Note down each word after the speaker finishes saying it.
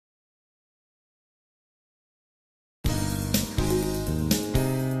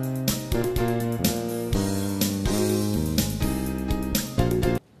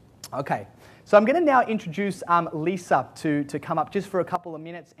Okay, so I'm going to now introduce Lisa to come up just for a couple of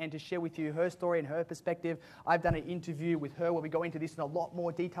minutes and to share with you her story and her perspective. I've done an interview with her where we go into this in a lot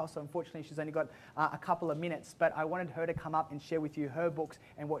more detail, so unfortunately she's only got a couple of minutes, but I wanted her to come up and share with you her books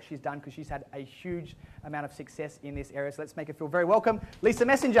and what she's done because she's had a huge amount of success in this area. So let's make her feel very welcome. Lisa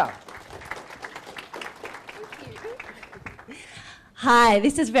Messenger. Hi,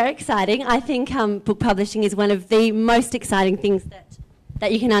 this is very exciting. I think book publishing is one of the most exciting things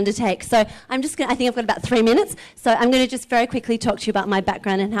that you can undertake. So I think I've got about 3 minutes. So I'm going to just very quickly talk to you about my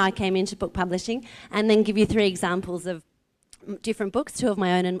background and how I came into book publishing, and then give you 3 examples of different books, 2 of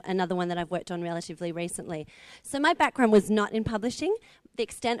my own and another one that I've worked on relatively recently. So my background was not in publishing. The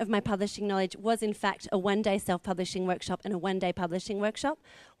extent of my publishing knowledge was in fact a 1-day self-publishing workshop and a 1-day publishing workshop.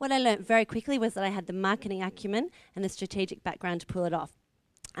 What I learnt very quickly was that I had the marketing acumen and the strategic background to pull it off.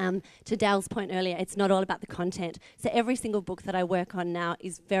 To Dale's point earlier, it's not all about the content. So every single book that I work on now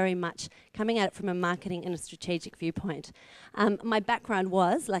is very much coming at it from a marketing and a strategic viewpoint. My background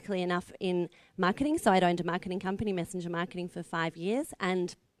was, luckily enough, in marketing. So I'd owned a marketing company, Messenger Marketing, for 5 years.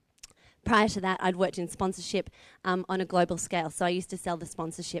 And prior to that, I'd worked in sponsorship on a global scale. So I used to sell the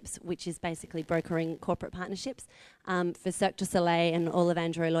sponsorships, which is basically brokering corporate partnerships for Cirque du Soleil and all of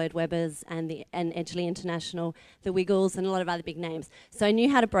Andrew Lloyd Webber's and Edgley International, the Wiggles, and a lot of other big names. So I knew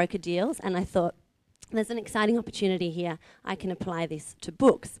how to broker deals, and I thought, there's an exciting opportunity here. I can apply this to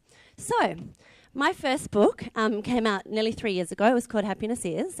books. So my first book came out nearly 3 years ago. It was called Happiness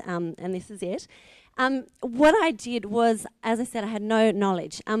Is, and this is it. What I did was, as I said, I had no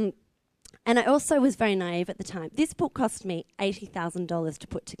knowledge. And I also was very naive at the time. This book cost me $80,000 to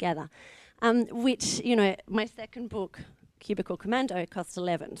put together, which, you know, my second book, Cubicle Commando, cost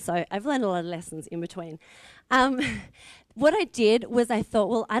 $11,000. So I've learned a lot of lessons in between. What I did was I thought,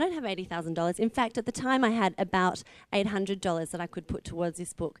 well, I don't have $80,000. In fact, at the time I had about $800 that I could put towards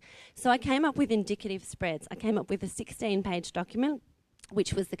this book. So I came up with indicative spreads. I came up with a 16-page document,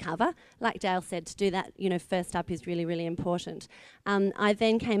 which was the cover. Like Dale said, to do that, you know, first up is really, really important. I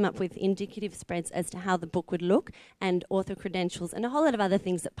then came up with indicative spreads as to how the book would look and author credentials and a whole lot of other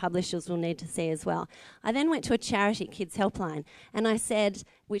things that publishers will need to see as well. I then went to a charity, Kids Helpline, and I said,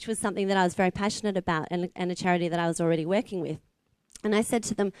 which was something that I was very passionate about and a charity that I was already working with. And I said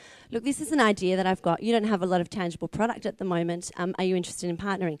to them, look, this is an idea that I've got. You don't have a lot of tangible product at the moment. Are you interested in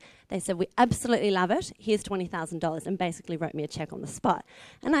partnering? They said, we absolutely love it. Here's $20,000, and basically wrote me a check on the spot.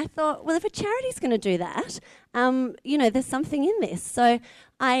 And I thought, well, if a charity's going to do that, you know, there's something in this. So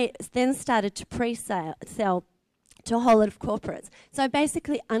I then started to sell to a whole lot of corporates. So I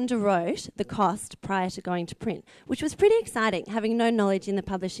basically underwrote the cost prior to going to print, which was pretty exciting, having no knowledge in the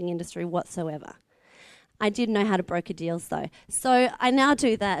publishing industry whatsoever. I did know how to broker deals though. So I now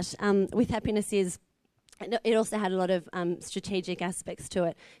do that with Happiness Is. It also had a lot of strategic aspects to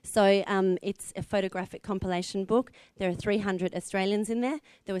it. So it's a photographic compilation book. There are 300 Australians in there.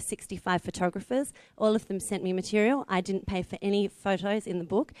 There were 65 photographers. All of them sent me material. I didn't pay for any photos in the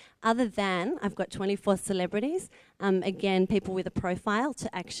book, other than I've got 24 celebrities, again, people with a profile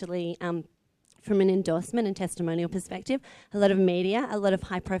to actually from an endorsement and testimonial perspective, a lot of media, a lot of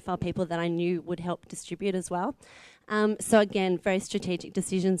high-profile people that I knew would help distribute as well. So again, very strategic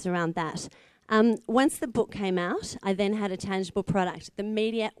decisions around that. Once the book came out, I then had a tangible product. The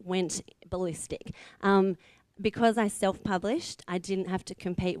media went ballistic. Because I self-published, I didn't have to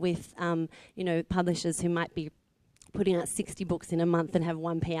compete with, you know, publishers who might be putting out 60 books in a month and have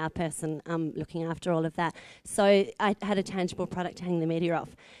one PR person looking after all of that. So I had a tangible product to hang the media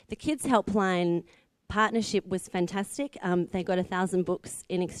off. The Kids Helpline partnership was fantastic. They got 1,000 books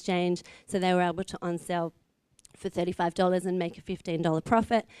in exchange, so they were able to on-sell for $35 and make a $15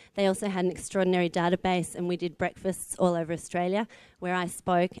 profit. They also had an extraordinary database, and we did breakfasts all over Australia where I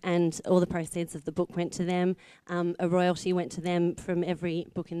spoke, and all the proceeds of the book went to them. A royalty went to them from every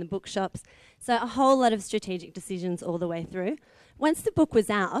book in the bookshops. So a whole lot of strategic decisions all the way through. Once the book was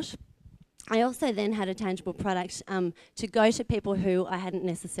out, I also then had a tangible product to go to people who I hadn't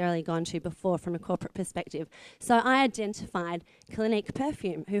necessarily gone to before from a corporate perspective. So I identified Clinique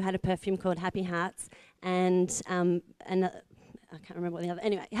Perfume, who had a perfume called Happy Hearts, and I can't remember what the other,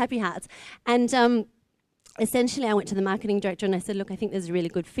 anyway, Happy Hearts. And essentially I went to the marketing director and I said, look, I think there's a really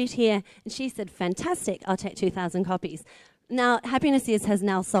good fit here. And she said, fantastic, I'll take 2,000 copies. Now, Happiness Is has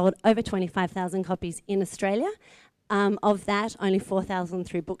now sold over 25,000 copies in Australia. Of that, only 4,000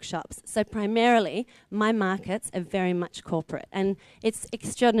 through bookshops. So primarily, my markets are very much corporate, and it's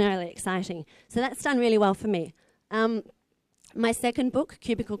extraordinarily exciting. So that's done really well for me. My second book,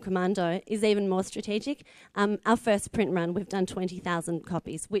 Cubicle Commando, is even more strategic. Our first print run, we've done 20,000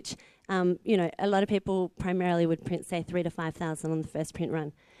 copies, which, you know, a lot of people primarily would print, say, 3,000 to 5,000 on the first print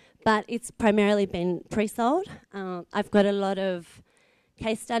run. but it's primarily been pre-sold. I've got a lot of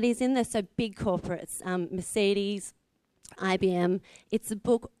case studies in there, so big corporates, Mercedes, IBM. It's a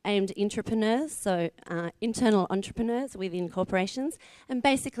book aimed at entrepreneurs, so internal entrepreneurs within corporations, and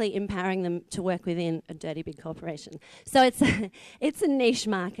basically empowering them to work within a dirty big corporation. So it's a niche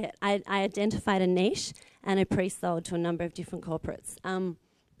market. I identified a niche and I pre-sold to a number of different corporates.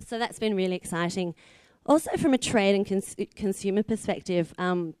 So that's been really exciting. Also from a trade and consumer perspective,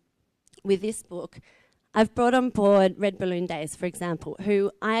 with this book, I've brought on board Red Balloon Days, for example,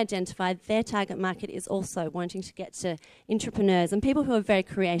 who I identified their target market is also wanting to get to entrepreneurs and people who are very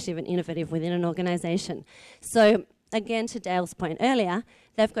creative and innovative within an organisation. So again, to Dale's point earlier,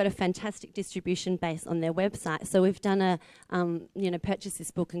 they've got a fantastic distribution base on their website. So we've done a, purchase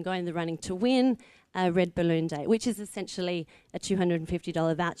this book and go in the running to win a Red Balloon Day, which is essentially a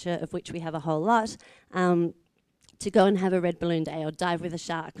 $250 voucher, of which we have a whole lot, to go and have a Red Balloon Day or dive with the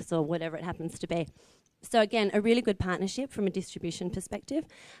sharks or whatever it happens to be. So again, a really good partnership from a distribution perspective.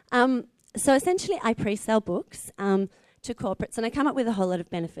 So essentially, I pre-sell books to corporates, and I come up with a whole lot of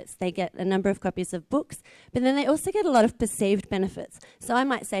benefits. They get a number of copies of books, but then they also get a lot of perceived benefits. So I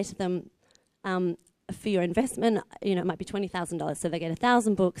might say to them, for your investment, it might be $20,000, so they get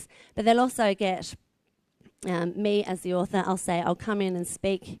 1,000 books, but they'll also get me as the author. I'll come in and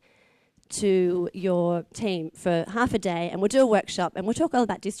speak to your team for half a day, and we'll do a workshop and we'll talk all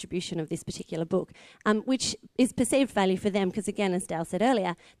about distribution of this particular book, which is perceived value for them because, again, as Dale said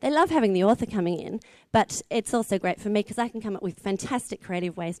earlier, they love having the author coming in, but it's also great for me because I can come up with fantastic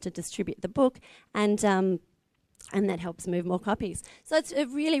creative ways to distribute the book, and that helps move more copies. So it's a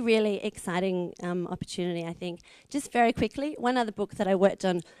really, really exciting opportunity, I think. Just very quickly, one other book that I worked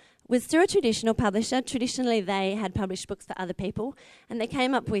on was through a traditional publisher. Traditionally, they had published books for other people, and they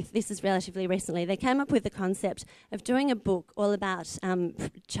came up with, this is relatively recently, they came up with the concept of doing a book all about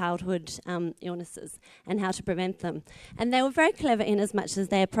childhood illnesses and how to prevent them. And they were very clever in as much as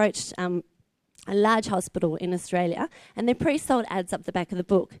they approached a large hospital in Australia, and they pre-sold ads up the back of the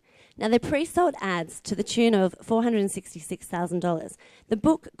book. Now, they pre-sold ads to the tune of $466,000. The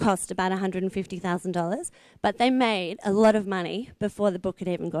book cost about $150,000, but they made a lot of money before the book had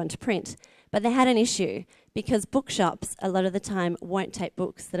even gone to print. But they had an issue because bookshops, a lot of the time, won't take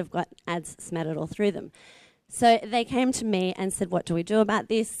books that have got ads smattered all through them. So they came to me and said, what do we do about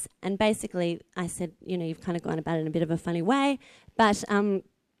this? And basically, I said, you've kind of gone about it in a bit of a funny way, but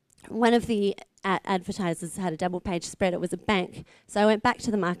one of the advertisers had a double-page spread. It was a bank. So I went back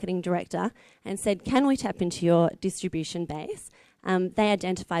to the marketing director and said, can we tap into your distribution base? They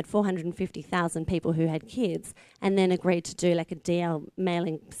identified 450,000 people who had kids and then agreed to do like a DL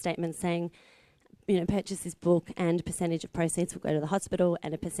mailing statement saying, purchase this book and a percentage of proceeds will go to the hospital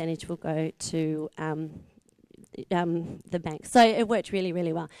and a percentage will go to the bank. So it worked really,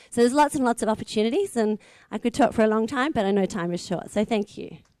 really well. So there's lots and lots of opportunities, and I could talk for a long time, but I know time is short. So thank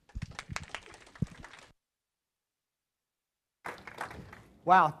you.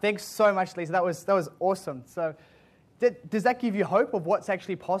 Wow, thanks so much, Lisa. That was awesome. So does that give you hope of what's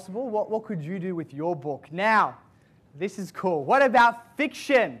actually possible? What could you do with your book? Now, this is cool. What about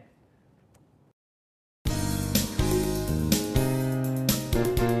fiction?